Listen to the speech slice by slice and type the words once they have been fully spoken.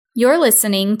You're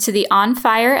listening to the On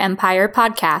Fire Empire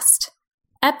podcast,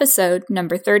 episode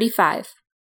number 35.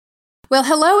 Well,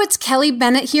 hello, it's Kelly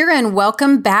Bennett here, and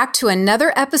welcome back to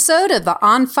another episode of the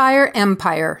On Fire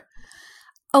Empire.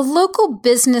 A local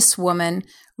businesswoman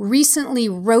recently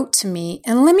wrote to me,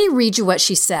 and let me read you what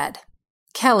she said.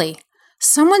 Kelly,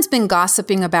 someone's been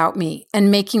gossiping about me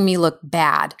and making me look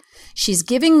bad. She's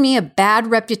giving me a bad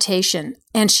reputation,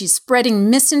 and she's spreading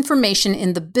misinformation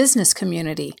in the business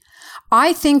community.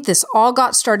 I think this all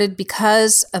got started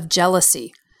because of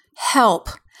jealousy. Help!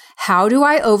 How do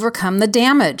I overcome the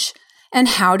damage? And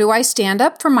how do I stand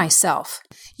up for myself?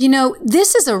 You know,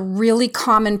 this is a really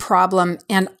common problem,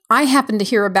 and I happen to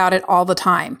hear about it all the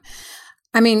time.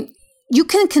 I mean, you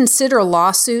can consider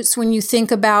lawsuits when you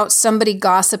think about somebody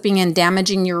gossiping and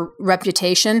damaging your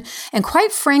reputation. And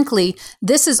quite frankly,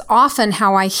 this is often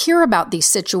how I hear about these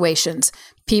situations.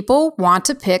 People want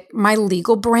to pick my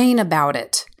legal brain about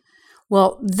it.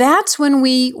 Well, that's when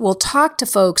we will talk to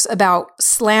folks about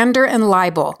slander and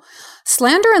libel.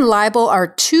 Slander and libel are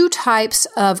two types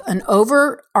of an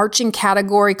overarching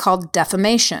category called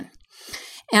defamation.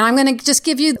 And I'm going to just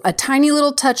give you a tiny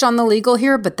little touch on the legal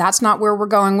here, but that's not where we're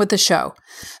going with the show.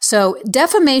 So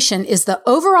defamation is the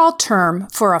overall term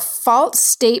for a false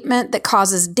statement that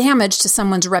causes damage to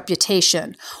someone's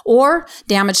reputation or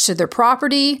damage to their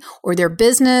property or their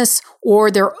business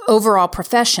or their overall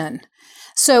profession.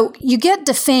 So you get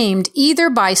defamed either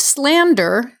by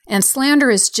slander, and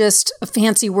slander is just a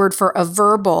fancy word for a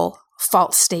verbal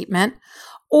false statement,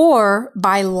 or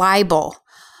by libel.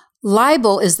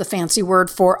 Libel is the fancy word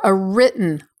for a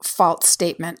written false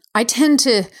statement. I tend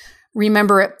to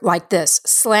remember it like this.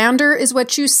 Slander is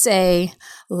what you say.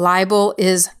 Libel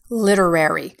is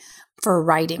literary for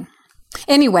writing.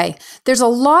 Anyway, there's a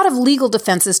lot of legal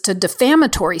defenses to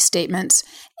defamatory statements,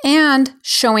 and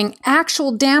showing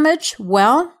actual damage,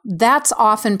 well, that's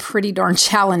often pretty darn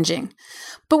challenging.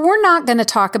 But we're not going to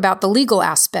talk about the legal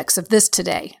aspects of this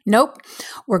today. Nope.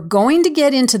 We're going to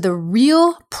get into the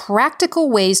real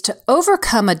practical ways to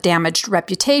overcome a damaged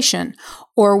reputation,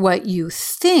 or what you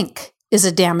think is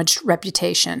a damaged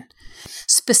reputation.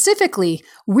 Specifically,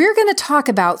 we're going to talk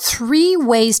about 3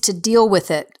 ways to deal with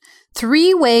it.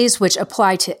 3 ways which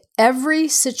apply to every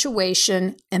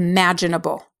situation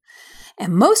imaginable.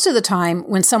 And most of the time,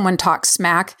 when someone talks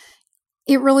smack,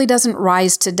 it really doesn't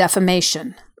rise to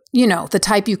defamation. You know, the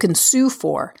type you can sue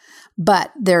for.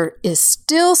 But there is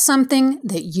still something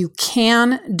that you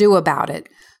can do about it.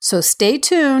 So stay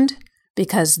tuned,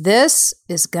 because this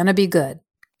is going to be good.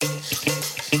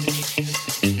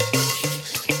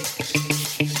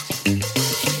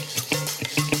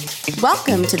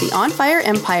 Welcome to the On Fire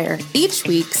Empire. Each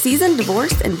week, seasoned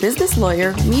divorce and business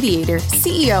lawyer, mediator,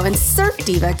 CEO, and surf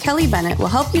diva Kelly Bennett will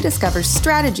help you discover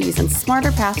strategies and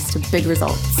smarter paths to big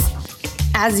results.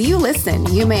 As you listen,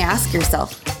 you may ask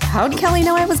yourself, how'd Kelly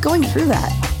know I was going through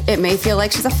that? It may feel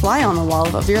like she's a fly on the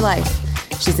wall of your life.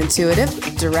 She's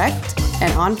intuitive, direct,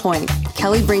 and on point.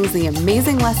 Kelly brings the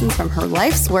amazing lessons from her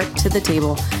life's work to the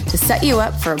table to set you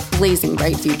up for a blazing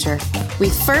bright future. We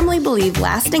firmly believe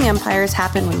lasting empires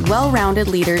happen when well-rounded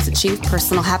leaders achieve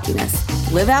personal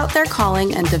happiness, live out their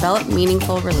calling, and develop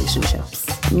meaningful relationships.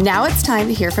 Now it's time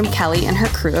to hear from Kelly and her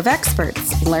crew of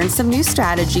experts. Learn some new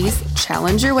strategies,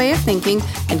 challenge your way of thinking,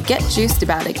 and get juiced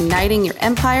about igniting your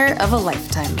empire of a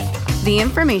lifetime. The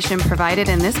information provided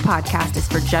in this podcast is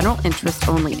for general interest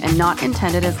only and not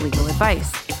intended as legal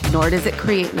advice, nor does it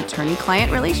create an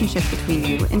attorney-client relationship between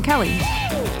you and Kelly.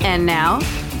 And now,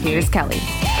 here's Kelly.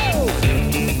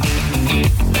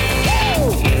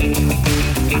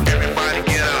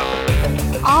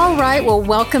 All right, well,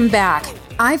 welcome back.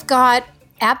 I've got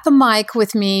at the mic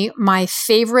with me my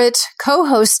favorite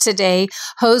co-host today,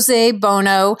 Jose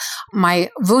Bono,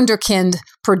 my wunderkind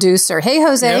producer. Hey,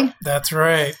 Jose. Yep, that's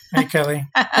right. Hey, Kelly.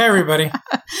 Hey, everybody.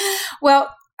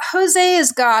 Well, Jose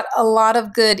has got a lot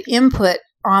of good input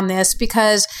on this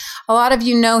because a lot of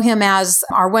you know him as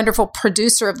our wonderful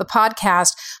producer of the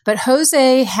podcast, but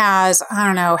Jose has, I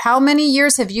don't know, how many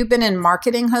years have you been in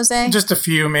marketing, Jose? Just a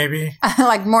few, maybe.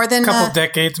 Like more than a couple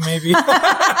decades, maybe.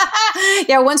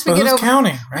 Yeah, once we but get who's over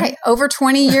counting, right? Over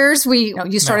 20 years,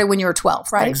 you started when you were 12,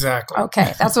 right? Exactly.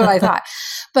 Okay, that's what I thought.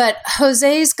 But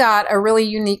Jose's got a really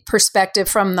unique perspective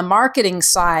from the marketing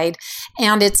side,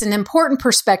 and it's an important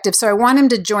perspective. So I want him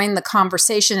to join the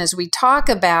conversation as we talk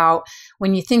about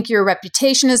when you think your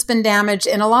reputation has been damaged,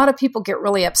 and a lot of people get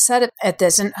really upset at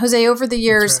this. And Jose, over the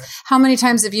years, right, how many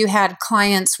times have you had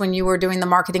clients when you were doing the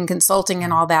marketing consulting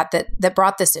and all that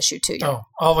brought this issue to you? Oh,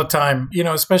 all the time. You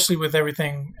know, especially with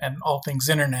everything and all things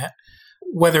internet,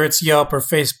 whether it's Yelp or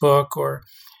Facebook or,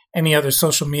 any other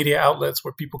social media outlets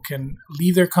where people can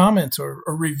leave their comments or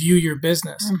review your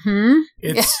business. Mm-hmm.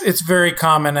 It's very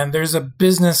common, and there's a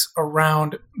business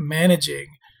around managing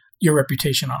your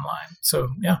reputation online. So,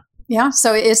 yeah. Yeah,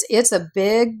 so it's a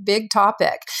big, big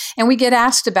topic. And we get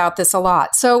asked about this a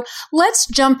lot. So let's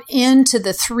jump into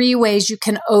the 3 ways you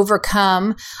can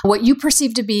overcome what you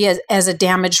perceive to be as a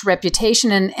damaged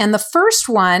reputation. And the first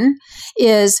one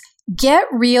is get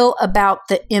real about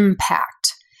the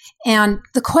impact. And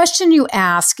the question you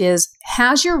ask is,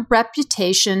 has your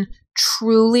reputation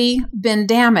truly been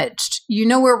damaged? You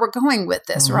know where we're going with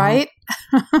this, right?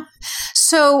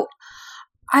 So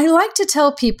I like to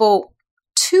tell people,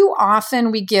 too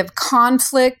often we give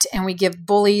conflict and we give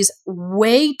bullies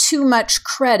way too much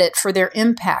credit for their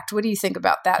impact. What do you think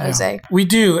about that, Jose? We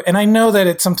do. And I know that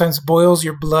it sometimes boils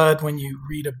your blood when you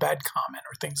read a bad comment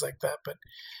or things like that.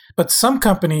 But some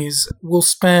companies will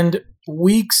spend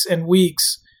weeks and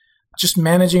weeks just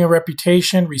managing a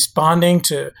reputation, responding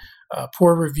to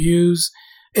poor reviews.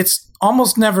 It's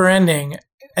almost never ending.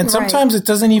 And sometimes it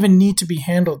doesn't even need to be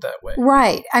handled that way.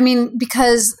 Right. I mean,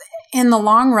 because in the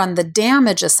long run, the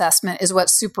damage assessment is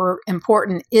what's super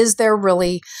important. Is there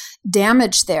really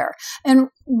damage there? And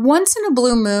once in a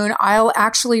blue moon, I'll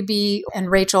actually be, and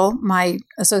Rachel, my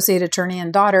associate attorney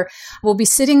and daughter, will be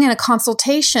sitting in a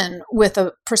consultation with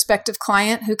a prospective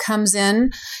client who comes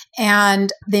in,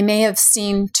 and they may have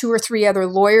seen 2 or 3 other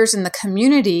lawyers in the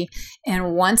community.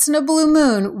 And once in a blue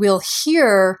moon, we'll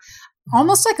hear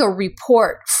almost like a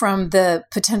report from the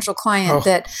potential client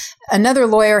that another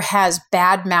lawyer has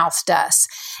bad-mouthed us.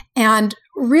 And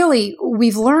really,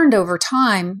 we've learned over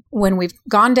time, when we've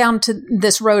gone down to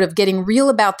this road of getting real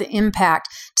about the impact,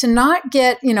 to not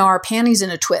get, our panties in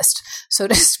a twist, so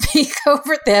to speak,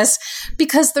 over this,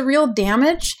 because the real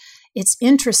damage, it's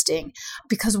interesting,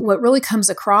 because what really comes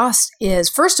across is,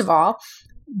 first of all,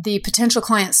 the potential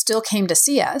client still came to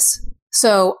see us.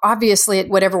 So obviously,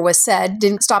 whatever was said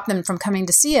didn't stop them from coming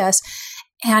to see us.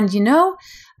 And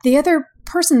the other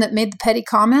person that made the petty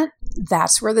comment,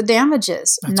 that's where the damage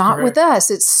is, not correct. With us.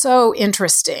 It's so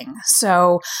interesting.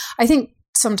 So I think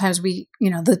sometimes we,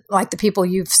 like the people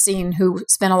you've seen who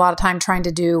spend a lot of time trying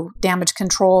to do damage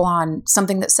control on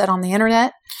something that's said on the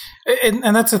internet.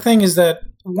 And that's the thing, is that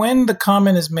when the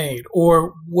comment is made,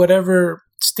 or whatever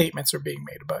statements are being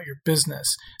made about your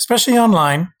business, especially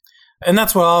online, and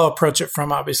that's what I'll approach it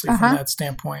from, obviously, from that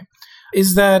standpoint,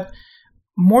 is that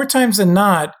more times than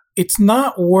not, it's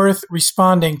not worth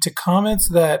responding to comments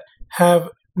that have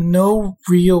no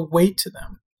real weight to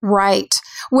them. Right.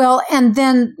 Well, and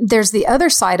then there's the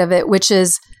other side of it, which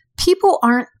is people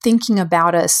aren't thinking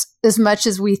about us as much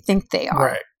as we think they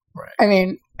are. Right. I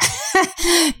mean,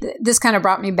 this kind of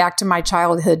brought me back to my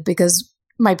childhood, because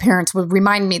my parents would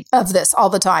remind me of this all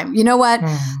the time. You know what?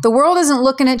 The world isn't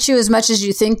looking at you as much as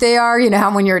you think they are. You know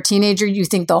how when you're a teenager, you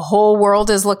think the whole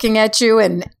world is looking at you.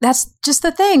 And that's just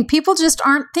the thing. People just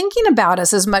aren't thinking about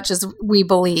us as much as we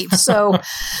believe. So,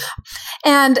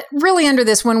 and really under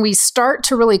this, when we start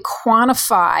to really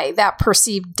quantify that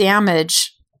perceived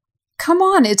damage, come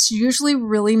on, it's usually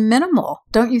really minimal,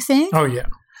 don't you think? Oh, yeah.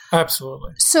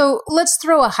 Absolutely. So let's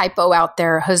throw a hypo out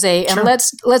there, Jose, and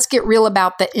let's get real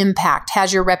about the impact.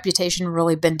 Has your reputation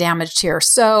really been damaged here?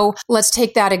 So let's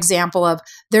take that example of,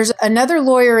 there's another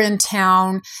lawyer in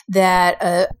town that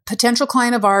a potential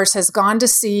client of ours has gone to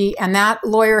see, and that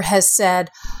lawyer has said,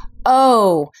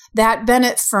 oh, that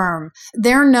Bennett firm,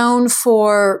 they're known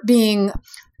for being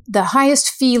the highest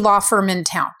fee law firm in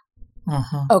town.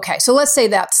 Okay, so let's say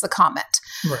that's the comment.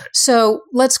 Right. So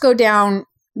let's go down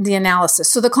the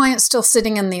analysis. So the client's still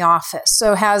sitting in the office.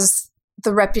 So has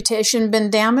the reputation been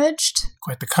damaged?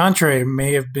 Quite the contrary.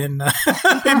 May have been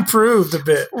improved a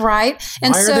bit. Right.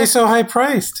 And why are they so high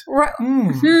priced? Right.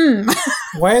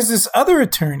 Why is this other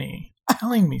attorney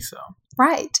telling me so?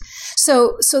 Right.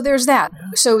 So there's that. Yeah.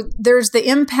 So there's the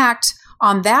impact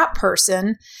on that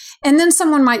person. And then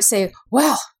someone might say,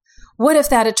 well, what if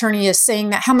that attorney is saying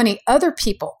that? How many other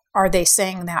people are they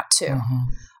saying that to?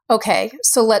 Okay,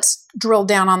 so let's drill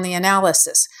down on the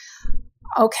analysis.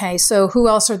 Okay, so who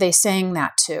else are they saying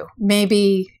that to?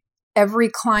 Maybe every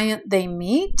client they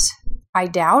meet? I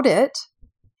doubt it.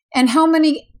 And how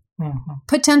many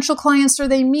potential clients are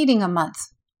they meeting a month?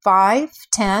 5,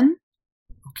 10?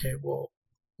 Okay, well,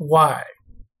 why?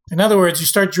 In other words, you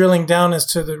start drilling down as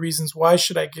to the reasons, why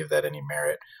should I give that any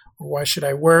merit? Or why should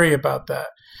I worry about that?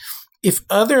 If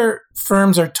other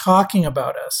firms are talking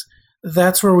about us,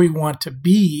 that's where we want to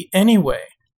be anyway.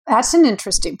 That's an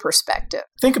interesting perspective.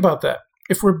 Think about that.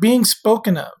 If we're being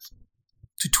spoken of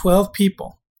to 12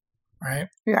 people, right?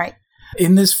 Right.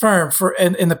 In this firm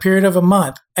in the period of a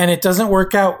month, and it doesn't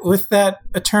work out with that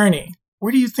attorney,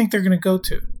 where do you think they're going to go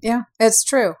to? Yeah, it's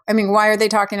true. I mean, why are they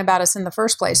talking about us in the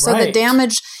first place? So Right. the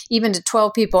damage even to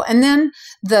 12 people. And then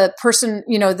the person,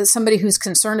 somebody who's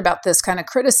concerned about this kind of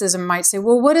criticism might say,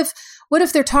 well, what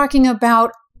if they're talking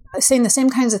about saying the same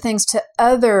kinds of things to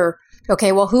other,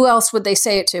 okay, well, who else would they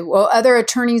say it to? Well, other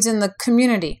attorneys in the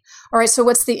community. All right, so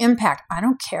what's the impact? I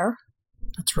don't care.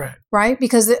 That's right. Right?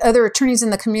 Because the other attorneys in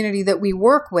the community that we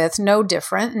work with know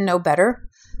different and know better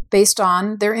based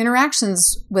on their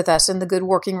interactions with us and the good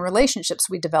working relationships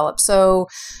we develop. So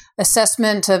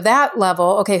assessment of that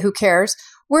level, okay, who cares?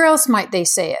 Where else might they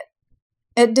say it?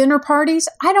 At dinner parties?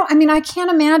 I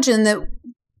can't imagine that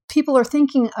people are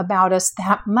thinking about us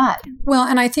that much. Well,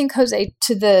 and I think, Jose,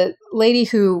 to the lady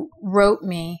who wrote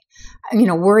me,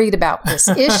 worried about this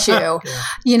issue,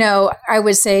 I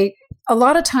would say, a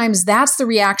lot of times that's the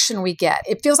reaction we get.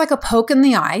 It feels like a poke in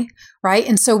the eye, right?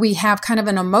 And so we have kind of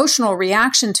an emotional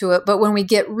reaction to it. But when we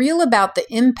get real about the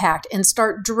impact and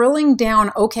start drilling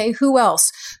down, okay, who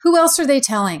else? Who else are they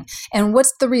telling? And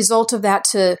what's the result of that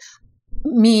to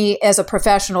me as a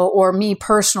professional or me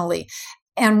personally?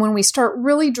 And when we start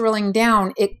really drilling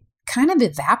down, it kind of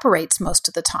evaporates most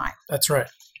of the time. That's right.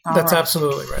 All That's right.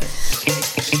 absolutely right.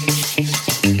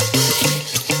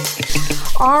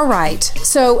 All right.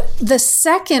 So the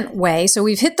second way, so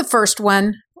we've hit the first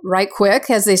one right quick,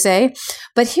 as they say,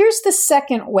 but here's the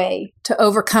second way to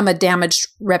overcome a damaged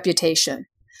reputation.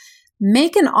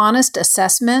 Make an honest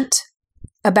assessment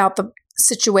about the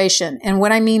situation. And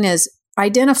what I mean is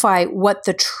identify what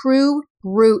the true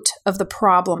root of the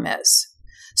problem is.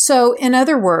 So in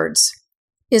other words,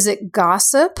 is it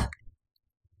gossip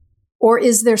or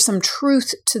is there some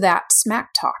truth to that smack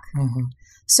talk? Mm-hmm.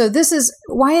 So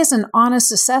why is an honest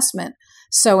assessment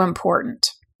so important?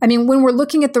 I mean, when we're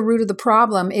looking at the root of the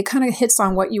problem, it kind of hits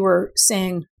on what you were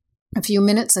saying a few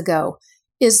minutes ago.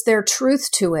 Is there truth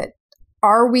to it?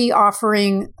 Are we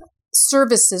offering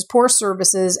poor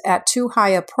services at too high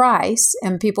a price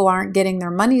and people aren't getting their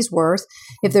money's worth?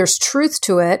 If there's truth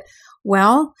to it,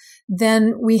 well,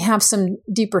 then we have some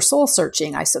deeper soul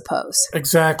searching, I suppose.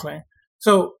 Exactly.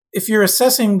 So if you're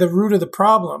assessing the root of the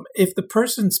problem, if the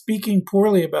person speaking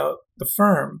poorly about the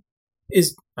firm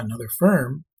is another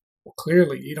firm, well,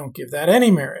 clearly you don't give that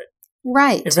any merit.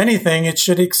 Right. If anything, it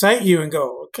should excite you and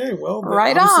go, okay, well,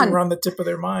 right obviously on. We're on the tip of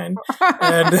their mind.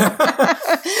 And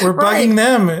we're bugging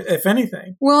them, if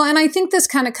anything. Well, and I think this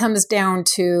kind of comes down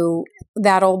to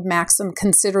that old maxim,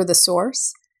 consider the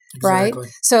source. Exactly.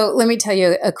 Right? So let me tell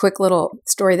you a quick little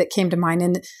story that came to mind.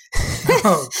 And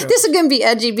this is going to be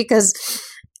edgy because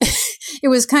it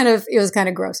was kind of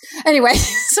gross. Anyway,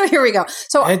 so here we go.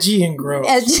 So edgy and gross.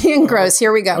 Edgy and gross.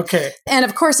 Here we go. Okay. And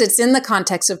of course, it's in the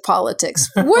context of politics.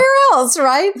 Where else,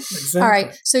 right? Exactly. All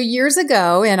right. So years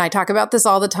ago, and I talk about this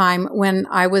all the time, when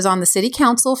I was on the city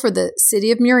council for the city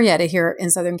of Murrieta here in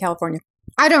Southern California.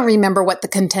 I don't remember what the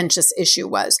contentious issue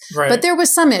was, right. But there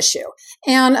was some issue.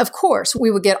 And of course, we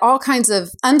would get all kinds of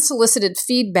unsolicited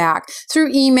feedback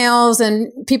through emails and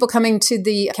people coming to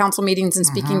the council meetings and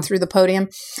speaking through the podium.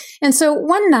 And so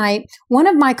one night, one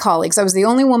of my colleagues, I was the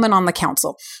only woman on the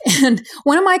council, and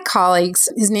one of my colleagues,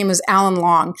 his name was Alan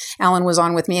Long. Alan was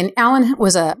on with me, and Alan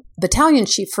was a battalion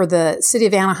chief for the City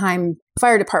of Anaheim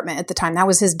Fire Department at the time. That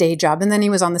was his day job. And then he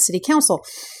was on the city council.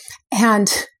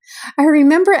 And I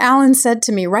remember Alan said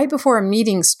to me right before a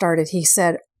meeting started, he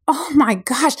said, "Oh my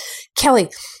gosh,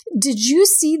 Kelly, did you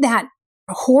see that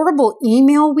horrible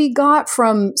email we got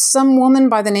from some woman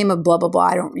by the name of blah, blah, blah?"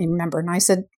 I don't remember. And I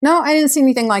said, "No, I didn't see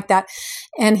anything like that."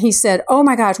 And he said, "Oh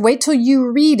my gosh, wait till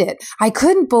you read it. I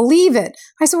couldn't believe it."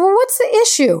 I said, "Well, what's the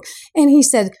issue?" And he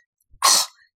said,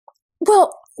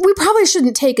 "Well, we probably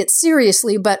shouldn't take it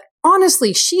seriously, but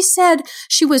honestly, she said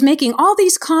she was making all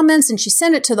these comments and she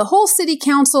sent it to the whole city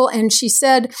council. And she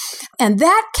said, and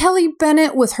that Kelly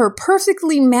Bennett with her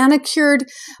perfectly manicured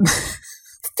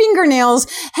fingernails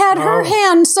had her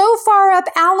hand so far up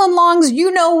Alan Long's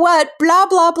you-know-what, blah,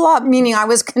 blah, blah," meaning I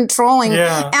was controlling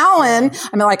Alan.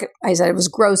 I mean, like I said, it was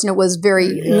gross and it was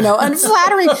very,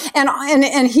 unflattering.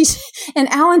 and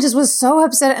Alan just was so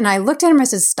upset. And I looked at him, I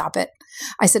said, "Stop it."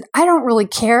 I said, "I don't really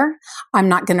care. I'm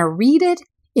not going to read it.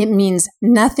 It means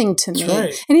nothing to me."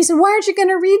 Right. And he said, "Why aren't you going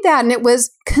to read that?" And it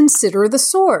was consider the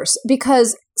source,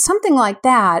 because something like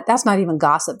that, that's not even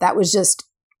gossip. That was just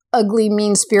ugly,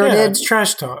 mean-spirited. Yeah, it's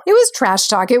trash talk. It was trash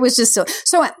talk. It was just silly.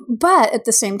 So, but at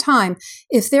the same time,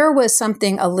 if there was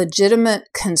a legitimate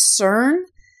concern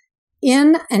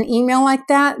in an email like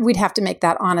that, we'd have to make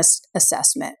that honest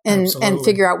assessment and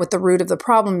figure out what the root of the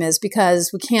problem is, because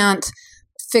we can't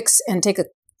fix and take a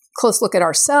close look at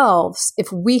ourselves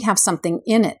if we have something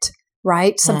in it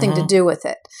right? Something to do with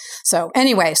it. So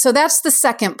anyway, so that's the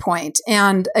second point.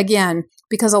 And again,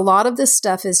 because a lot of this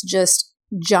stuff is just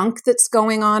junk that's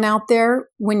going on out there,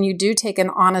 when you do take an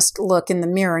honest look in the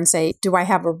mirror and say, do I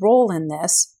have a role in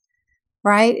this?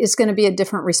 Right? It's going to be a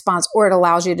different response, or it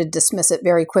allows you to dismiss it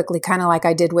very quickly, kind of like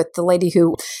I did with the lady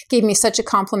who gave me such a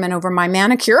compliment over my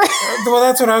manicure. Well,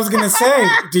 that's what I was going to say.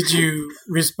 Did you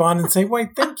respond and say, wait,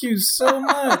 thank you so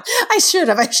much? I should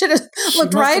have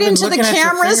looked right into the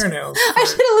cameras. I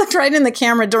should have looked right in the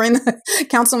camera during the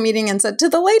council meeting and said, to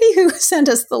the lady who sent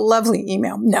us the lovely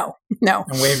email, no.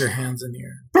 And wave your hands in the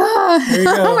air. There you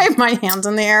go. Wave my hands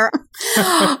in the air.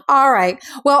 All right.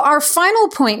 Well, our final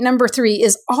point, number 3,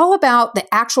 is all about the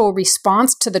actual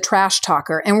response to the trash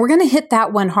talker. And we're going to hit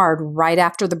that one hard right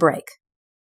after the break.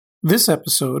 This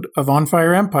episode of On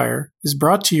Fire Empire is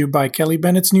brought to you by Kelly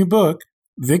Bennett's new book,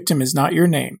 Victim is Not Your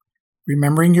Name,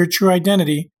 Remembering Your True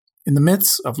Identity in the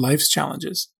Midst of Life's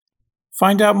Challenges.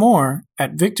 Find out more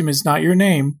at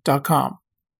victimisnotyourname.com.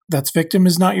 That's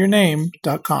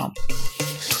victimisnotyourname.com.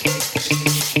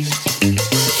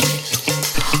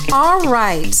 All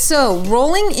right. So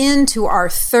rolling into our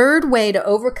third way to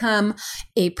overcome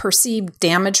a perceived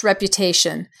damaged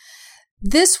reputation.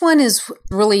 This one is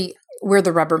really where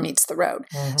the rubber meets the road.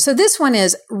 Mm-hmm. So this one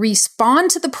is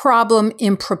respond to the problem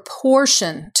in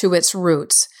proportion to its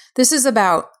roots. This is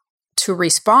about to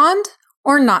respond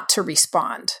or not to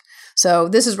respond. So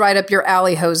this is right up your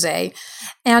alley, Jose.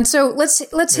 And so let's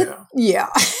hit let's hit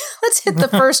the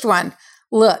first one.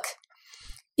 Look,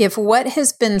 if what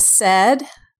has been said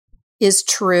is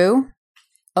true,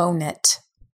 own it.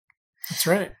 That's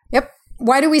right. Yep.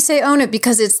 Why do we say own it?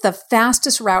 Because it's the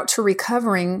fastest route to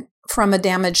recovering from a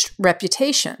damaged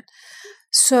reputation.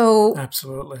 So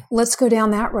absolutely. Let's go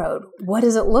down that road. What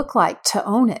does it look like to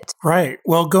own it? Right.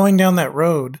 Well, going down that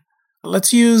road,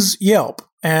 let's use Yelp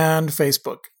and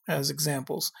Facebook as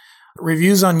examples.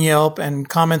 Reviews on Yelp and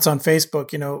comments on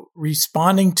Facebook,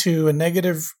 responding to a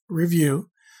negative review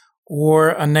or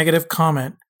a negative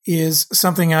comment is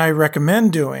something I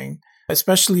recommend doing,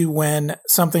 especially when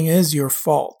something is your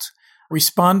fault.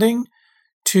 Responding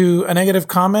to a negative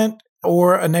comment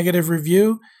or a negative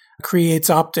review creates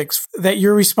optics that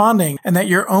you're responding and that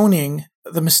you're owning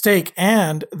the mistake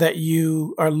and that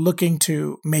you are looking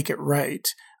to make it right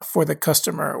for the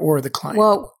customer or the client.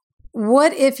 Well,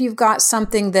 what if you've got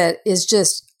something that is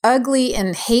just ugly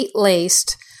and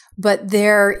hate-laced, but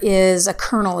there is a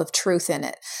kernel of truth in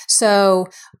it? So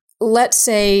let's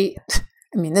say,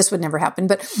 this would never happen,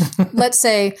 but let's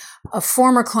say a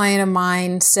former client of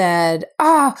mine said,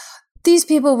 these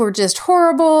people were just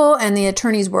horrible and the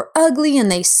attorneys were ugly and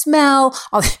they smell,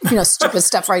 all stupid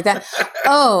stuff like that.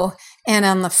 Oh, and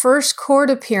on the first court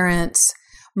appearance,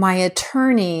 my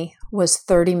attorney was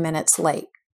 30 minutes late.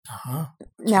 Uh-huh.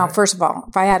 Now, first of all,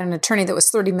 if I had an attorney that was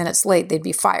 30 minutes late, they'd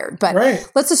be fired. But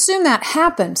let's assume that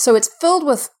happened. So it's filled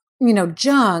with,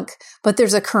 junk, but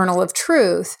there's a kernel of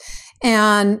truth.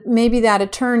 And maybe that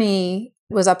attorney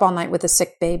was up all night with a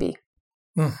sick baby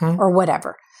or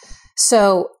whatever.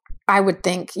 So I would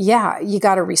think, you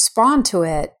got to respond to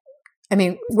it.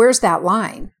 Where's that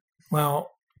line?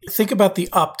 Well, think about the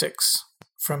optics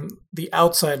from the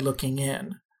outside looking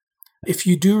in. If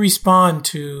you do respond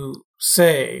to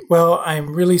say, well,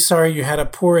 I'm really sorry you had a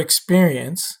poor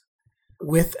experience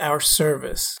with our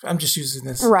service. I'm just using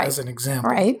this as an example.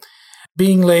 Right.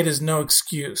 Being late is no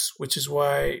excuse, which is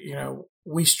why,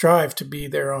 we strive to be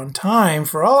there on time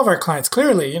for all of our clients.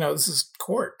 Clearly, this is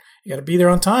court. You got to be there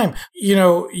on time.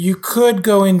 You could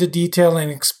go into detail and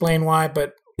explain why,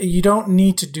 but you don't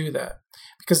need to do that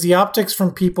because the optics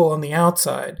from people on the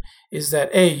outside is that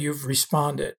A, you've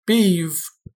responded. B, you've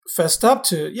fessed up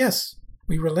to, yes,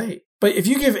 we were late. But if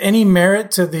you give any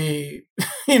merit to the,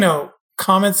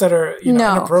 comments that are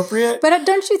inappropriate. But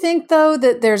don't you think, though,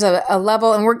 that there's a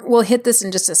level, and we'll hit this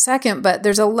in just a second, but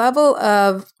there's a level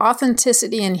of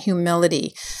authenticity and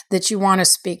humility that you want to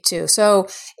speak to. So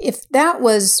if that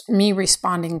was me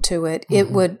responding to it, it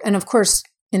would, and of course,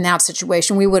 in that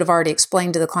situation, we would have already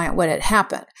explained to the client what had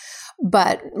happened.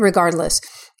 But regardless,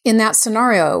 in that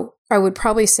scenario, I would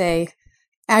probably say,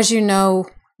 as you know,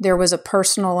 there was a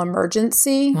personal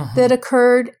emergency that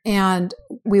occurred, and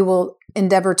we will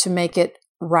endeavor to make it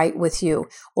right with you.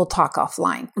 We'll talk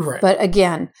offline. Right. But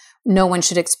again, no one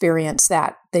should experience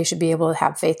that. They should be able to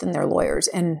have faith in their lawyers.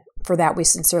 And for that, we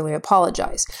sincerely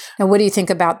apologize. Now, what do you think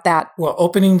about that? Well,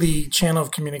 opening the channel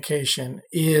of communication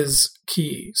is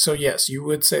key. So yes, you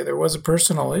would say there was a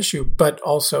personal issue, but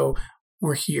also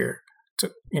we're here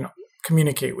to,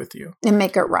 communicate with you. And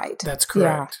make it right. That's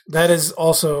correct. Yeah. That is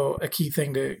also a key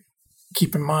thing to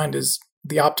keep in mind is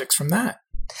the optics from that.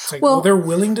 It's like, well, they're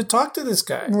willing to talk to this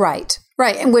guy. Right.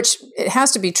 And which it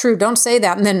has to be true. Don't say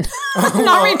that and then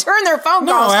not return their phone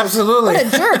calls. No, absolutely.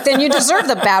 What a jerk. Then you deserve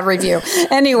the bad review.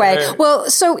 Anyway, well,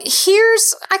 so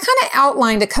I kind of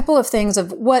outlined a couple of things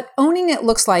of what owning it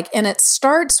looks like. And it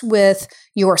starts with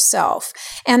yourself.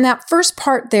 And that first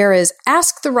part there is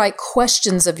ask the right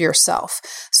questions of yourself.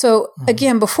 So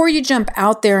again, before you jump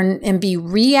out there and be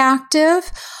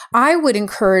reactive, I would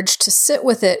encourage to sit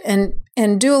with it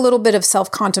and do a little bit of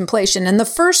self-contemplation. And the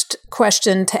first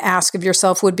question to ask of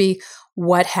yourself would be,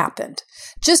 what happened?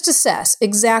 Just assess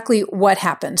exactly what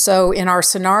happened. So in our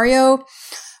scenario,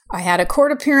 I had a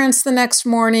court appearance the next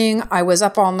morning. I was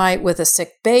up all night with a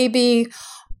sick baby.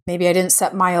 Maybe I didn't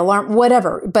set my alarm,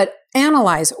 whatever. But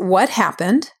analyze what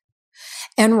happened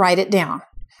and write it down.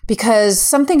 Because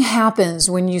something happens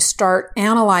when you start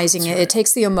analyzing it. It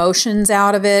takes the emotions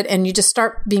out of it and you just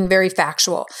start being very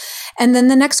factual. And then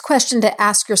the next question to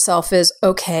ask yourself is,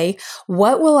 okay,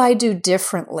 what will I do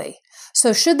differently?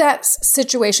 So should that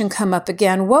situation come up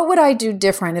again, what would I do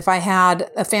different if I had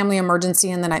a family emergency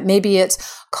in the night? Maybe it's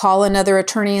call another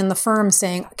attorney in the firm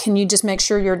saying, can you just make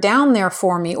sure you're down there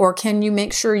for me? Or can you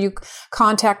make sure you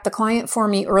contact the client for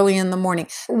me early in the morning?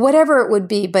 Whatever it would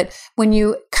be. But when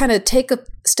you kind of take a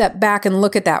step back and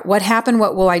look at that, what happened?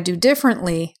 What will I do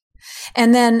differently?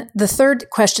 And then the third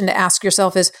question to ask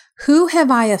yourself is, who have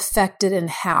I affected and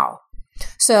how?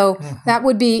 So that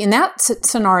would be, in that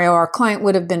scenario, our client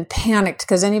would have been panicked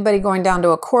because anybody going down to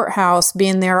a courthouse,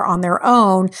 being there on their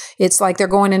own, it's like they're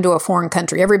going into a foreign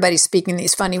country. Everybody's speaking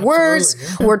these funny words.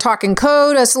 Yeah. We're talking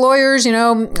code, us lawyers,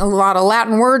 a lot of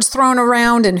Latin words thrown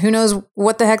around and who knows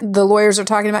what the heck the lawyers are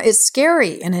talking about. It's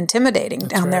scary and intimidating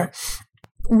down there.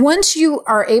 Once you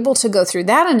are able to go through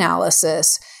that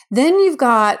analysis, then you've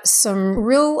got some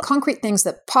real concrete things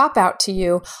that pop out to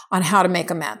you on how to make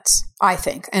amends, I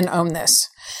think, and own this.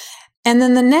 And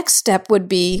then the next step would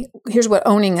be, here's what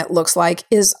owning it looks like,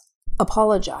 is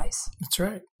apologize. That's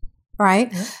right.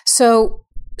 Right? Yeah. So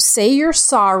say you're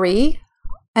sorry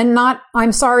and not,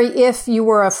 I'm sorry if you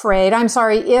were afraid. I'm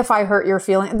sorry if I hurt your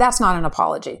feeling. That's not an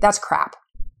apology. That's crap.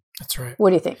 That's right. What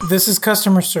do you think? This is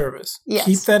customer service. Yes.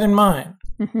 Keep that in mind.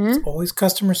 It's always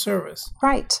customer service.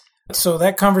 Right. So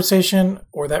that conversation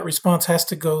or that response has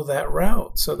to go that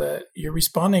route so that you're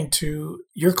responding to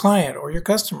your client or your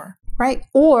customer. Right.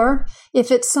 Or if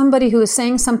it's somebody who is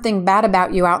saying something bad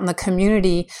about you out in the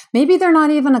community, maybe they're not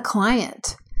even a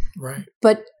client. Right.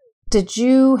 But did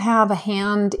you have a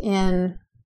hand in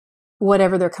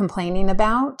whatever they're complaining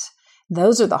about?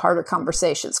 Those are the harder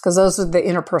conversations because those are the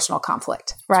interpersonal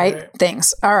conflict, right?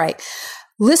 Things. All right.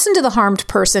 Listen to the harmed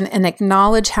person and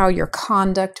acknowledge how your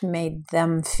conduct made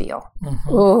them feel.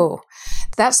 Oh,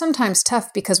 that's sometimes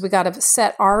tough because we got to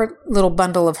set our little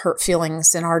bundle of hurt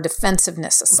feelings and our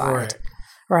defensiveness aside.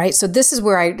 Right? So this is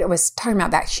where I was talking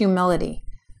about that humility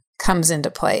comes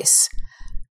into place.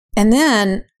 And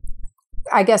then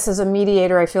I guess as a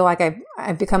mediator, I feel like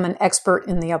I've become an expert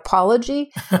in the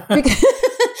apology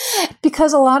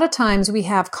because a lot of times we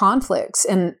have conflicts.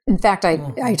 And in fact,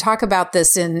 I talk about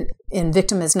this in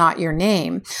Victim Is Not Your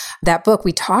Name. That book,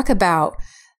 we talk about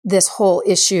this whole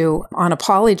issue on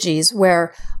apologies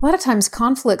where a lot of times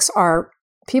conflicts are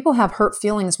people have hurt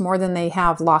feelings more than they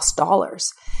have lost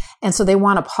dollars. And so they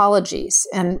want apologies.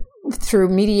 And through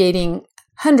mediating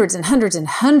hundreds and hundreds and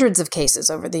hundreds of cases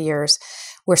over the years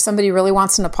where somebody really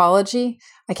wants an apology,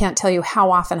 I can't tell you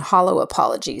how often hollow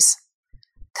apologies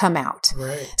come out.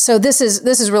 Right. So this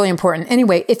is really important.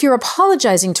 Anyway, if you're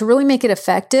apologizing to really make it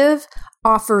effective,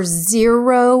 offer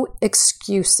zero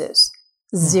excuses.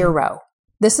 Zero.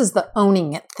 This is the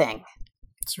owning it thing.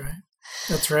 That's right.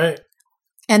 That's right.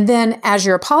 And then as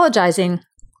you're apologizing,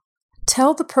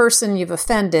 tell the person you've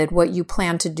offended what you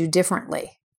plan to do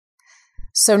differently.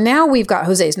 So now we've got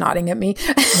Jose's nodding at me.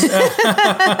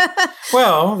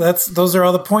 Well, those are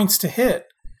all the points to hit.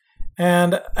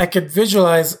 And I could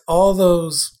visualize all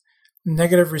those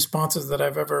negative responses that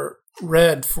I've ever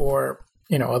read for,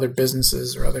 other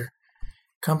businesses or other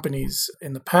companies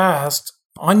in the past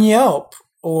on Yelp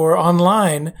or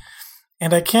online.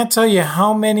 And I can't tell you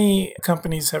how many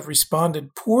companies have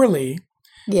responded poorly.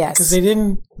 Yes. Because they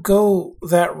didn't go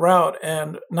that route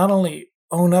and not only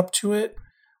own up to it,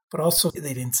 but also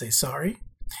they didn't say sorry.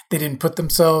 They didn't put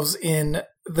themselves in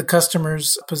the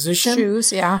customer's position.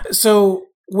 Shoes, yeah. So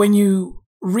when you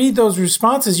read those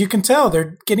responses, you can tell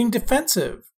they're getting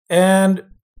defensive. And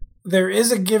there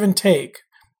is a give and take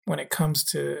when it comes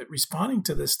to responding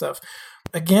to this stuff.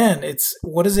 Again, it's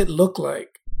what does it look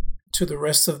like to the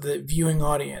rest of the viewing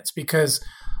audience? Because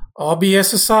all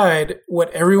BS aside,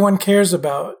 what everyone cares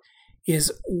about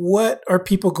is what are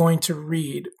people going to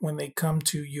read when they come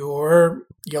to your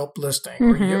Yelp listing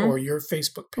or your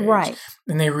Facebook page, right,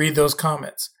 and they read those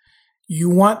comments. You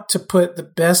want to put the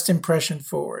best impression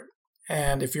forward.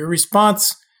 And if your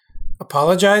response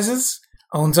apologizes,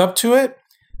 owns up to it,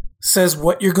 says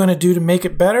what you're going to do to make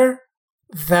it better,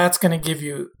 that's going to give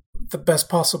you the best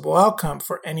possible outcome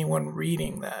for anyone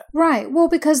reading that. Right. Well,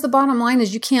 because the bottom line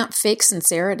is you can't fake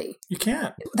sincerity. You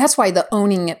can't. That's why the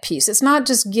owning it piece. It's not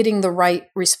just getting the right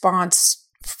response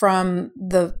from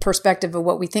the perspective of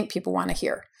what we think people want to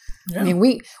hear. Yeah. I mean,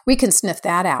 we can sniff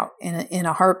that out in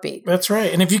a heartbeat. That's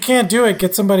right. And if you can't do it,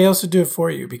 get somebody else to do it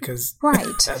for you, because right.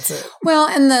 That's it. Well,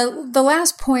 and the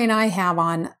last point I have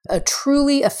on a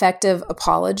truly effective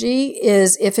apology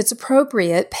is, if it's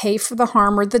appropriate, pay for the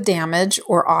harm or the damage,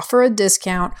 or offer a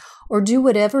discount, or do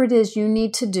whatever it is you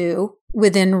need to do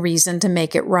within reason to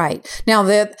make it right. Now,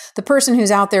 the person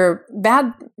who's out there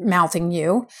bad-mouthing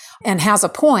you and has a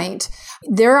point,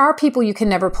 there are people you can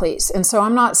never please. And so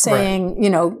I'm not saying,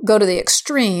 go to the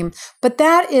extreme, but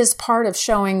that is part of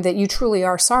showing that you truly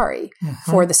are sorry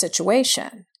for the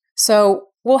situation. So,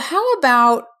 well, how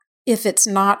about if it's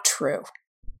not true?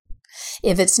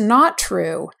 If it's not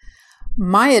true,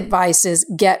 my advice is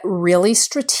get really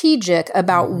strategic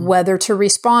about whether to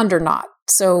respond or not.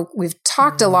 So we've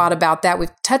talked a lot about that.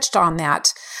 We've touched on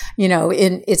that,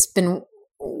 it's been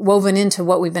woven into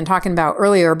what we've been talking about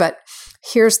earlier. But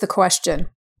here's the question.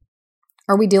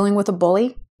 Are we dealing with a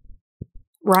bully?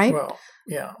 Right? Well,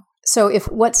 yeah. So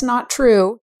if what's not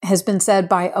true has been said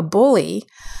by a bully,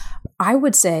 I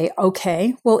would say,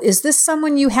 okay, well, is this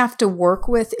someone you have to work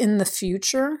with in the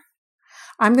future?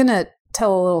 I'm going to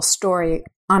tell a little story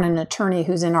on an attorney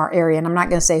who's in our area, and I'm not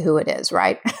going to say who it is,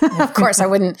 right? Of course, I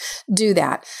wouldn't do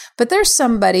that. But there's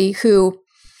somebody who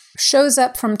shows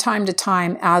up from time to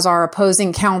time as our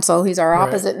opposing counsel. He's our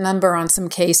opposite number on some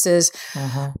cases.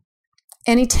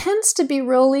 And he tends to be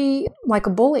really like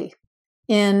a bully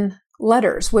in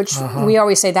letters, which we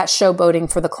always say that's showboating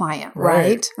for the client,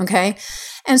 right? Okay.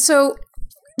 And so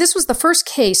this was the first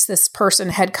case this person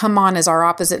had come on as our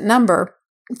opposite number,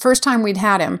 first time we'd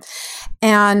had him.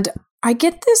 And I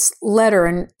get this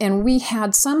letter, and we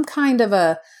had some kind of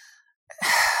a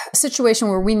situation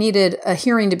where we needed a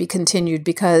hearing to be continued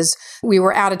because we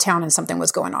were out of town and something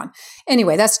was going on.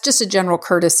 Anyway, that's just a general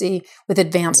courtesy with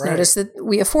advance notice that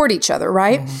we afford each other,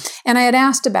 right? And I had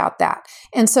asked about that.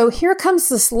 And so here comes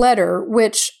this letter,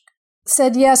 which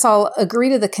said, yes, I'll agree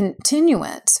to the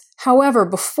continuance. However,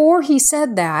 before he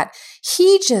said that,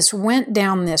 he just went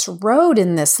down this road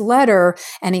in this letter,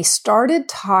 and he started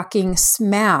talking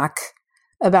smack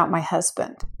about my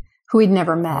husband, who he'd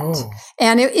never met. Oh.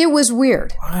 And it was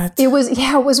weird. What? It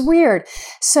was weird.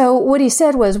 So what he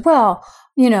said was, well,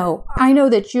 I know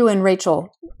that you and Rachel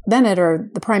Bennett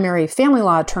are the primary family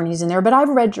law attorneys in there, but I've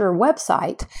read your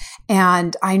website,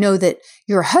 and I know that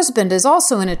your husband is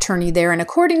also an attorney there. And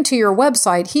according to your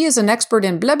website, he is an expert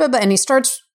in blah, blah, blah. And he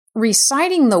starts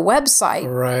reciting the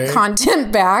website content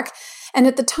back. And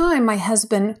at the time, my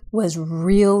husband was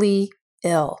really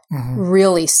ill,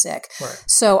 really sick. Right.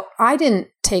 So I didn't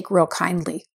take real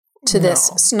kindly to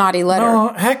this snotty letter.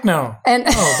 No, heck no. And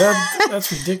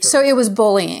that's ridiculous. So it was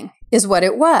bullying is what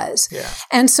it was. Yeah.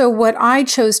 And so what I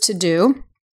chose to do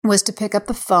was to pick up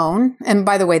the phone. And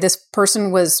by the way, this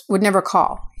person would never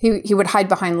call. He would hide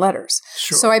behind letters.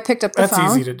 Sure. So I picked up the phone.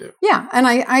 That's easy to do. Yeah. And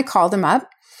I called him up,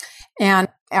 and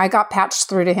I got patched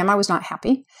through to him. I was not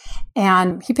happy.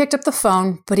 And he picked up the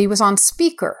phone, but he was on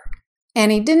speaker. And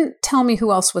he didn't tell me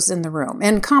who else was in the room.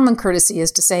 And common courtesy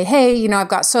is to say, hey, I've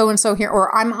got so-and-so here,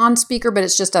 or I'm on speaker, but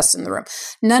it's just us in the room.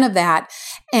 None of that.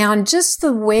 And just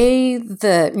the way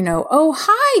oh,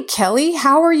 hi, Kelly,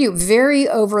 how are you? Very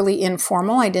overly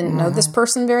informal. I didn't know this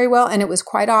person very well. And it was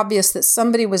quite obvious that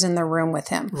somebody was in the room with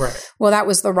him. Right. Well, that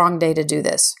was the wrong day to do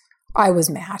this. I was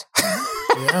mad.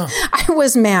 Yeah. I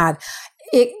was mad.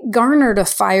 It garnered a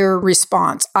fire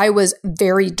response. I was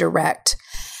very direct.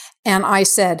 And I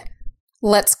said,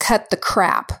 let's cut the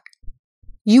crap.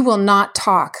 You will not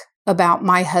talk about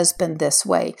my husband this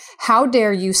way. How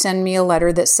dare you send me a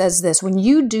letter that says this when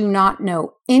you do not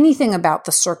know anything about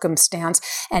the circumstance?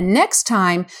 And next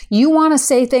time you want to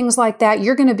say things like that,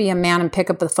 you're going to be a man and pick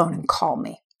up the phone and call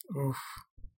me. Oof.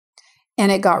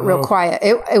 And it got real quiet.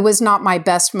 It was not my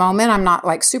best moment. I'm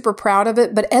not super proud of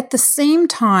it. But at the same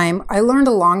time, I learned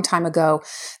a long time ago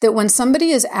that when somebody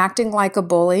is acting like a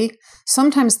bully,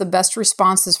 sometimes the best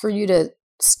response is for you to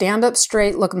stand up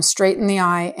straight, look them straight in the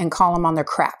eye, and call them on their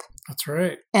crap. That's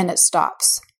right. And it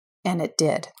stops. And it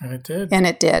did. And it did. And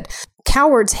it did.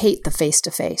 Cowards hate the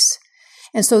face-to-face.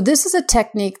 And so this is a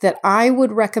technique that I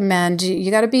would recommend.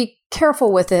 You got to be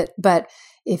careful with it, but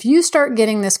if you start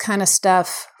getting this kind of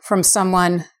stuff from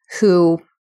someone who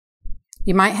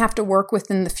you might have to work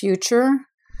with in the future,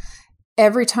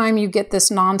 every time you get this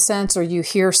nonsense or you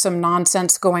hear some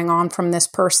nonsense going on from this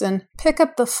person, pick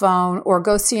up the phone or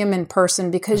go see them in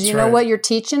person, because you know what you're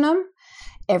teaching them?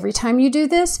 Every time you do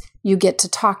this, you get to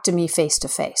talk to me face to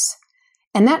face.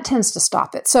 And that tends to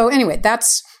stop it. So anyway,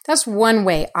 that's one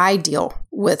way I deal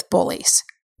with bullies.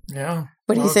 Yeah.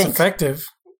 What do you think? It's effective.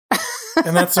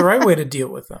 And that's the right way to deal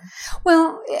with them.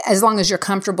 Well, as long as you're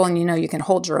comfortable and you know you can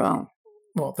hold your own.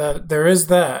 Well, there is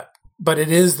that, but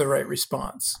it is the right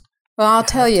response. Well, I'll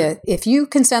tell you, if you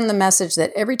can send the message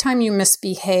that every time you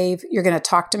misbehave, you're going to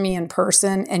talk to me in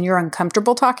person and you're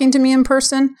uncomfortable talking to me in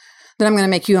person, then I'm going to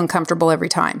make you uncomfortable every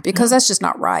time, because that's just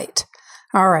not right.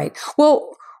 All right.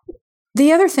 Well,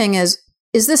 the other thing is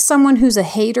this someone who's a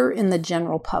hater in the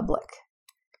general public?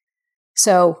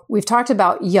 So we've talked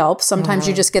about Yelp. Sometimes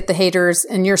you just get the haters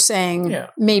and you're saying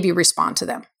maybe respond to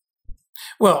them.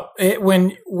 Well,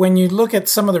 when you look at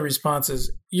some of the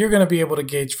responses, you're going to be able to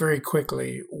gauge very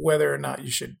quickly whether or not you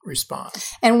should respond.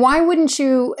 And why wouldn't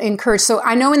you encourage? So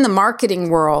I know in the marketing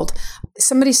world,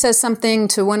 somebody says something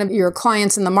to one of your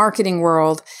clients in the marketing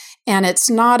world, and it's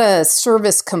not a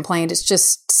service complaint. It's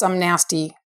just some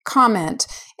nasty comment,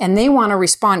 and they want to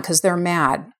respond because they're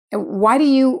mad. Why do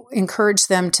you encourage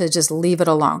them to just leave it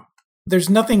alone? There's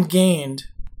nothing gained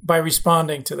by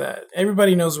responding to that.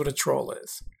 Everybody knows what a troll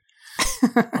is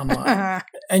online.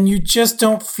 And you just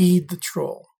don't feed the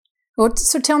troll. Well,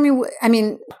 so tell me,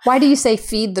 why do you say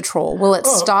feed the troll? Will it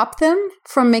stop them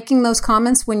from making those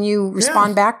comments when you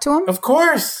respond back to them? Of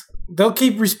course. They'll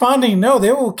keep responding. No,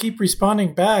 they will keep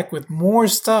responding back with more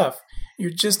stuff.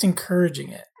 You're just encouraging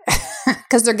it.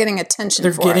 Because they're getting attention.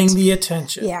 They're getting the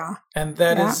attention. Yeah. And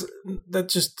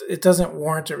it doesn't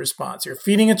warrant a response. You're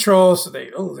feeding a troll, so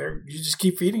you just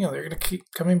keep feeding them. They're going to keep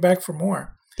coming back for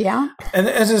more. Yeah. And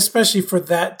especially for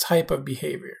that type of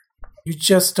behavior, you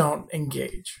just don't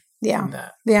engage in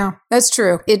that. Yeah, that's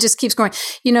true. It just keeps going.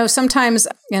 Sometimes,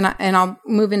 and I'll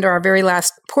move into our very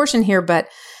last portion here, but,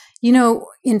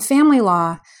 in family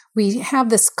law, we have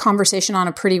this conversation on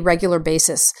a pretty regular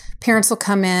basis. Parents will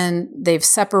come in, they've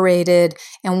separated,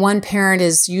 and one parent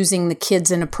is using the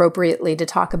kids inappropriately to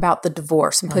talk about the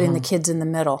divorce and putting the kids in the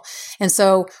middle. And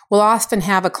so we'll often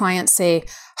have a client say,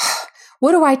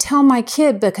 what do I tell my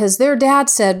kid? Because their dad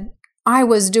said I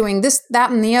was doing this, that,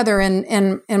 and the other.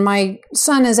 And my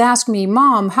son has asked me,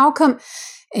 Mom, how come?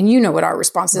 And you know what our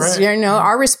response is. Right.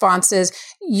 Our response is,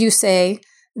 you say,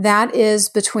 that is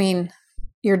between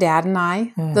your dad and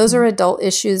I. Those are adult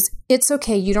issues. It's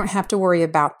okay. You don't have to worry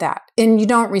about that. And you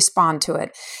don't respond to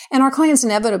it. And our clients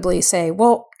inevitably say,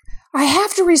 well, I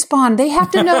have to respond. They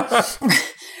have to know.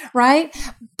 Right?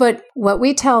 But what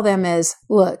we tell them is,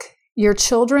 look, your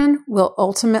children will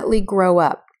ultimately grow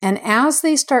up. And as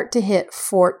they start to hit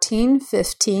 14,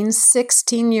 15,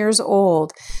 16 years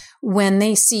old, when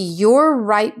they see your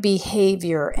right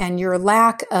behavior and your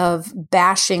lack of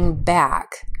bashing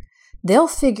back, they'll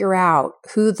figure out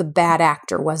who the bad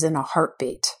actor was in a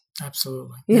heartbeat.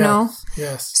 Absolutely. You know?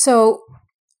 Yes. So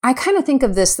I kind of think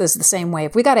of this as the same way.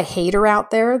 If we got a hater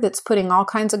out there that's putting all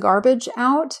kinds of garbage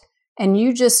out and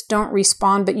you just don't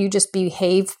respond, but you just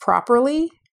behave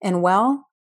properly and well,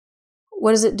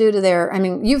 what does it do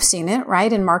to you've seen it,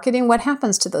 right? In marketing, what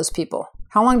happens to those people?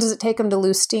 How long does it take them to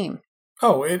lose steam?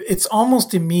 Oh, it's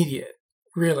almost immediate,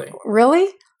 really. Really?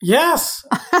 Yes.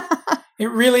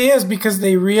 It really is, because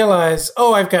they realize,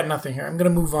 I've got nothing here. I'm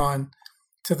going to move on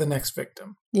to the next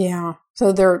victim. Yeah.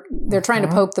 So they're trying to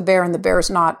poke the bear and the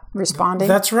bear's not responding.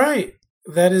 That's right.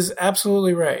 That is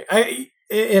absolutely right.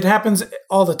 It happens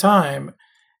all the time,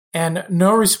 and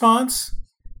no response,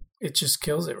 it just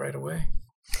kills it right away.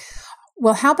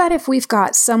 Well, how about if we've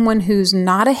got someone who's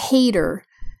not a hater,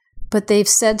 but they've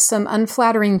said some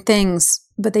unflattering things,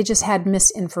 but they just had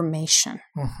misinformation.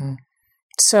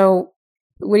 So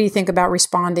what do you think about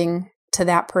responding to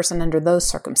that person under those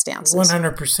circumstances?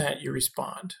 100% you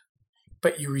respond.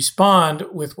 But you respond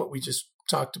with what we just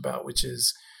talked about, which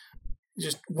is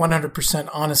just 100%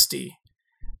 honesty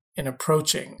in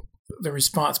approaching the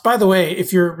response. By the way,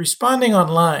 if you're responding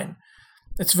online,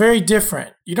 it's very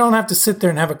different. You don't have to sit there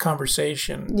and have a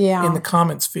conversation in the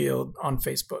comments field on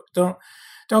Facebook.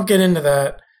 Don't get into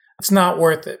that. It's not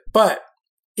worth it. But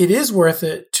it is worth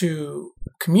it to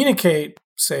communicate,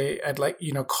 say,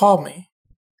 call me,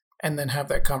 and then have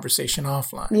that conversation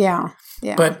offline. Yeah.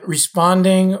 But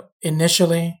responding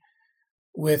initially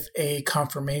with a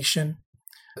confirmation,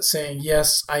 saying,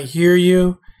 yes, I hear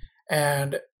you,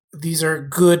 and these are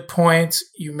good points.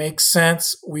 You make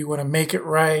sense. We want to make it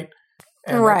right.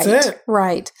 And that's it.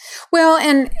 Right. Well,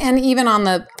 and even on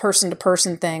the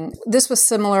person-to-person thing, this was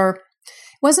similar.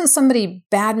 It wasn't somebody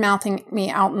bad-mouthing me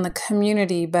out in the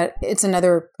community, but it's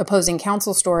another opposing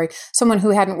counsel story. Someone who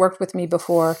hadn't worked with me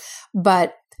before,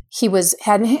 but he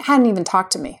hadn't even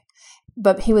talked to me.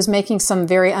 But he was making some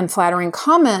very unflattering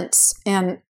comments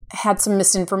and had some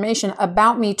misinformation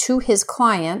about me to his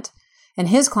client, and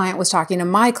his client was talking to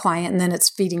my client, and then it's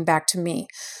feeding back to me.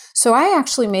 So I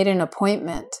actually made an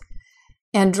appointment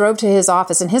and drove to his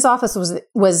office, and his office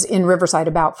was in Riverside,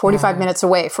 about 45 minutes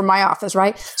away from my office,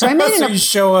 right? So I made you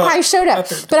show up. I showed up,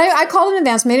 but I called in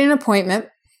advance, made an appointment.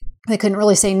 They couldn't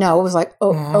really say no. It was like,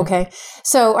 okay.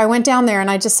 So I went down there and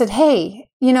I just said, hey,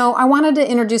 I wanted to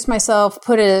introduce myself,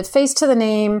 put a face to the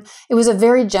name. It was a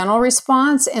very gentle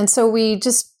response. And so we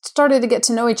just started to get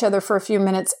to know each other for a few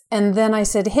minutes. And then I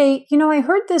said, hey, I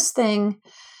heard this thing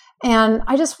and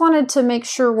I just wanted to make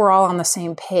sure we're all on the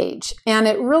same page. And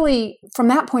it really, from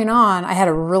that point on, I had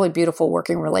a really beautiful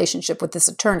working relationship with this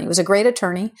attorney. He was a great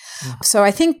attorney. Mm-hmm. So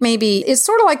I think maybe it's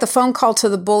sort of like the phone call to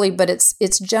the bully, but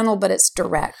it's gentle, but it's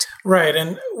direct. Right.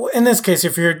 And in this case,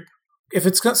 if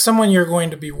it's someone you're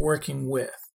going to be working with,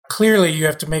 clearly you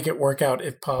have to make it work out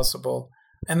if possible.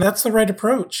 And that's the right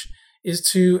approach, is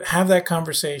to have that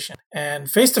conversation.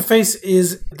 And face-to-face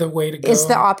is the way to go. It's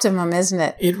the optimum, isn't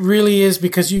it? It really is,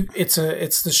 because it's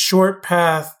the short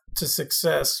path to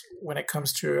success when it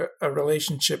comes to a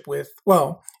relationship with,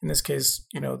 well, in this case,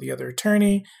 the other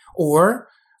attorney or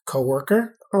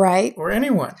coworker. Right. Or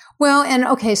anyone. Well, and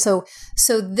okay, so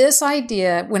this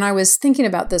idea, when I was thinking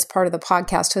about this part of the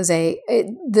podcast, Jose,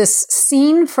 this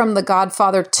scene from The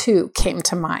Godfather 2 came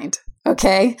to mind.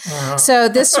 Okay. Uh-huh. So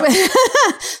this was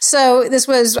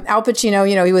Al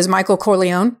Pacino, he was Michael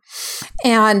Corleone.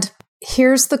 And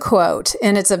here's the quote,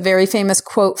 and it's a very famous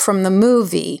quote from the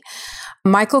movie.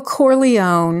 Michael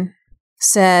Corleone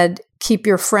said, "Keep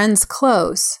your friends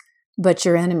close, but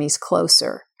your enemies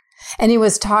closer." And he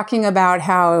was talking about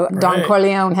how Don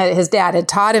Corleone, his dad, had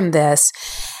taught him this.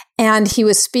 And he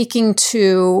was speaking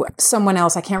to someone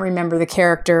else. I can't remember the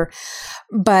character.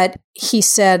 But he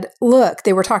said, look,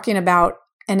 they were talking about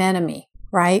an enemy,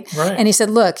 right? And he said,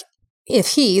 look,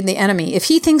 if the enemy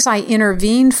thinks I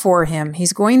intervened for him,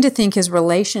 he's going to think his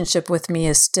relationship with me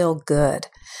is still good.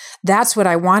 That's what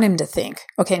I want him to think.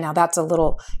 Okay, now that's a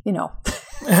little,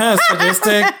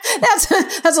 sadistic.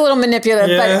 That's a little manipulative,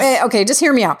 yes. But okay, just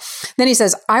hear me out. Then he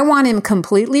says, I want him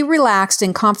completely relaxed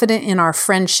and confident in our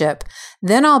friendship.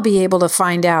 Then I'll be able to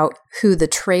find out who the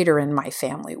traitor in my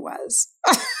family was.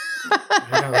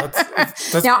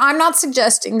 That's now, I'm not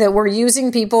suggesting that we're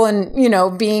using people and,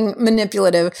 being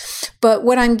manipulative. But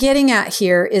what I'm getting at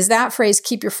here is that phrase,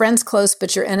 keep your friends close,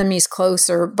 but your enemies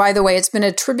closer. By the way, it's been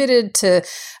attributed to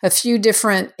a few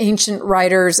different ancient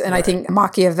writers. And I think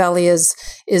Machiavelli is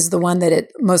the one that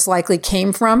it most likely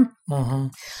came from. Mm-hmm.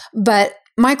 But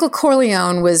Michael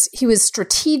Corleone was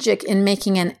strategic in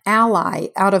making an ally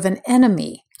out of an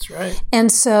enemy. That's right.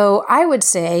 And so I would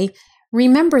say,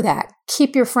 remember that.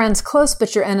 Keep your friends close,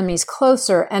 but your enemies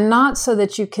closer. And not so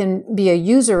that you can be a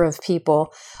user of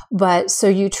people, but so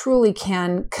you truly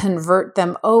can convert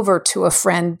them over to a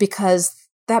friend, because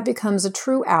that becomes a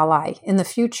true ally in the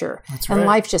future. That's and right.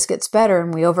 Life just gets better,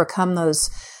 and we overcome those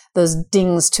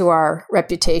dings to our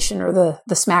reputation, or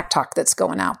the smack talk that's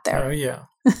going out there. Oh, yeah.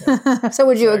 So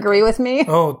would you agree with me?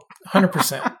 Oh,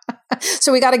 100%.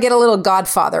 So we got to get a little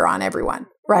Godfather on everyone,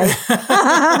 right?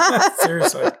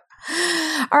 Seriously.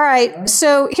 All right.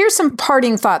 So here's some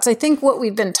parting thoughts. I think what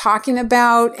we've been talking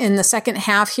about in the second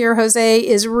half here, Jose,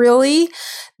 is really,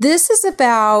 this is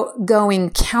about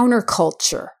going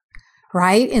counterculture,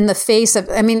 right? In the face of,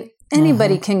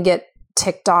 anybody can get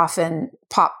ticked off and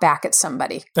pop back at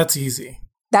somebody. That's easy.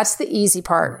 That's the easy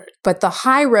part. Right. But the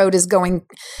high road is going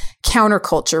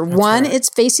counterculture. That's One, right. It's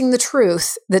facing the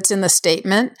truth that's in the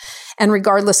statement. And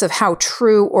regardless of how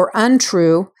true or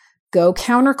untrue, go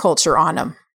counterculture on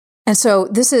them. And so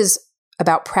this is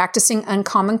about practicing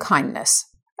uncommon kindness.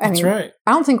 That's right.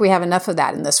 I don't think we have enough of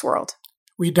that in this world.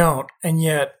 We don't. And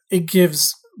yet it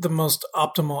gives the most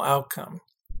optimal outcome.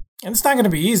 And it's not going to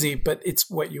be easy, but it's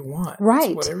what you want.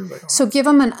 Right. It's what everybody wants. So give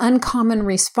them an uncommon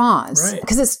response. Right.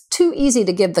 Because it's too easy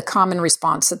to give the common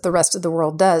response that the rest of the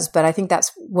world does. But I think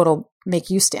that's what'll make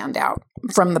you stand out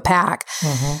from the pack.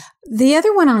 Mm-hmm. The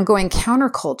other one on going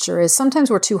counterculture is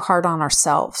sometimes we're too hard on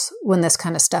ourselves when this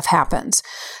kind of stuff happens.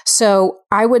 So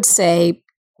I would say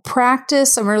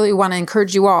practice, I really want to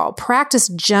encourage you all, practice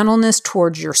gentleness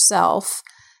towards yourself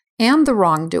and the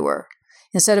wrongdoer.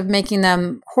 instead of making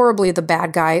them horribly the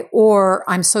bad guy, or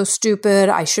I'm so stupid,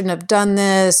 I shouldn't have done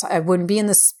this, I wouldn't be in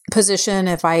this position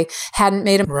if I hadn't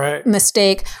made a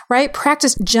mistake, right?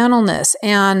 Practice gentleness.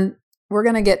 And we're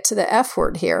going to get to the F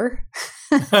word here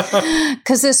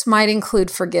because this might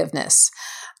include forgiveness.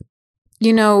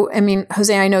 You know, I mean,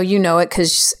 Jose, I know you know it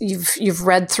because you've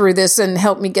read through this and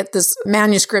helped me get this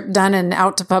manuscript done and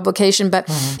out to publication. But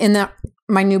in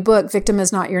my new book, Victim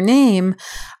Is Not Your Name,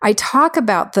 I talk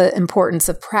about the importance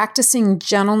of practicing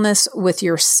gentleness with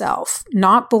yourself,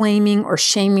 not blaming or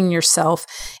shaming yourself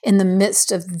in the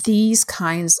midst of these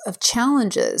kinds of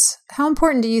challenges. How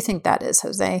important do you think that is,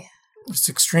 Jose? It's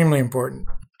extremely important,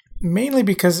 mainly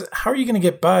because how are you going to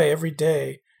get by every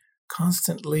day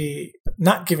constantly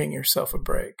not giving yourself a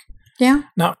break? Yeah.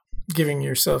 Not giving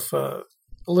yourself a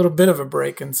little bit of a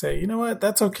break and say, you know what,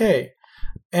 that's okay.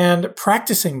 And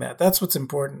practicing that's what's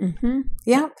important. Mm-hmm.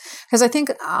 Yeah. Because I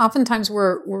think oftentimes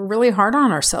we're really hard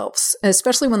on ourselves,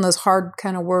 especially when those hard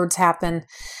kind of words happen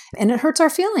and it hurts our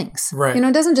feelings. Right. You know,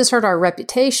 it doesn't just hurt our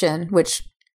reputation, which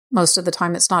most of the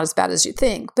time it's not as bad as you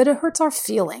think, but it hurts our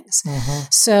feelings. Mm-hmm.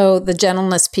 So the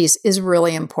gentleness piece is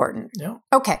really important. Yeah.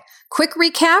 Okay. Quick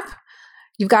recap.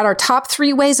 You've got our top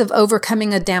 3 ways of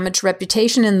overcoming a damaged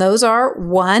reputation. And those are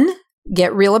 1,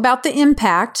 get real about the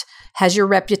impact. Has your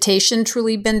reputation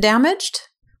truly been damaged?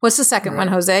 What's the second one,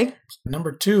 Jose?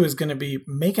 Number 2 is going to be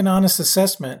make an honest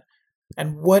assessment.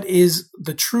 And what is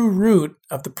the true root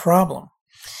of the problem?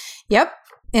 Yep.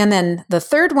 And then the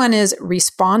third one is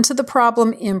respond to the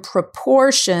problem in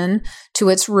proportion to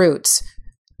its roots.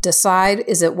 Decide,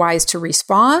 is it wise to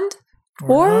respond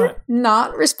or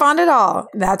not respond at all?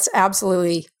 That's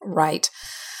absolutely right.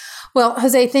 Well,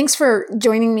 Jose, thanks for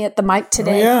joining me at the mic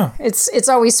today. Oh, yeah. It's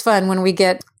always fun when we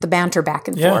get the banter back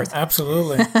and forth. Yeah,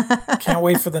 absolutely. Can't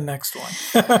wait for the next one.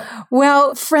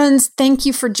 Well, friends, thank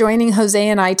you for joining Jose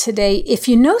and I today. If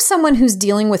you know someone who's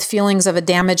dealing with feelings of a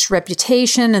damaged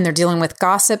reputation and they're dealing with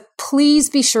gossip, please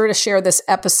be sure to share this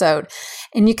episode.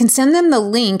 And you can send them the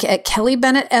link at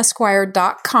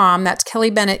kellybennetesquire.com. That's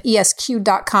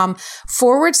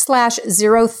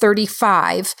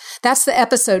kellybennetesq.com/035. That's the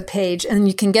episode page. And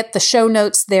you can get the show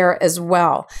notes there as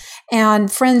well.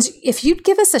 And friends, if you'd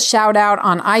give us a shout out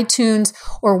on iTunes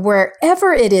or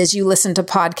wherever it is you listen to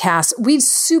podcasts, we'd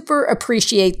super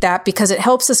appreciate that because it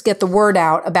helps us get the word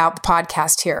out about the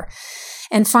podcast here.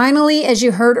 And finally, as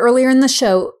you heard earlier in the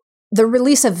show, the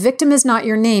release of Victim Is Not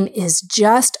Your Name is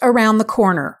just around the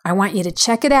corner. I want you to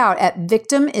check it out at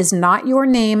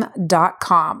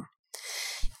victimisnotyourname.com.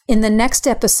 In the next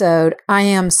episode, I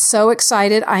am so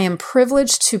excited. I am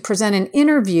privileged to present an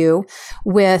interview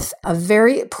with a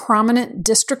very prominent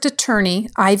district attorney,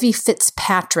 Ivy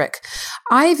Fitzpatrick.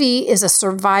 Ivy is a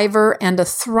survivor and a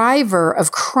thriver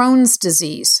of Crohn's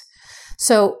disease.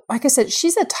 So, like I said,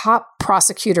 she's a top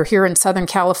prosecutor here in Southern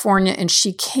California, and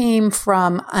she came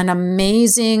from an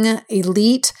amazing,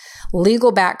 elite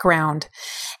legal background.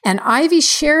 And Ivy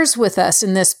shares with us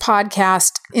in this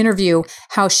podcast interview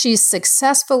how she's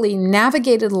successfully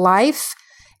navigated life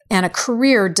and a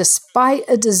career despite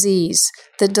a disease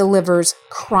that delivers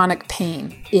chronic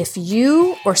pain. If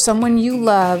you or someone you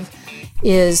love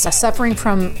is suffering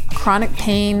from chronic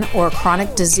pain or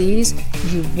chronic disease,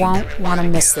 you won't want to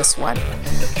miss this one.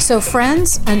 So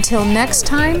friends, until next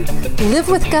time, live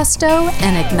with gusto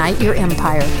and ignite your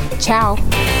empire. Ciao.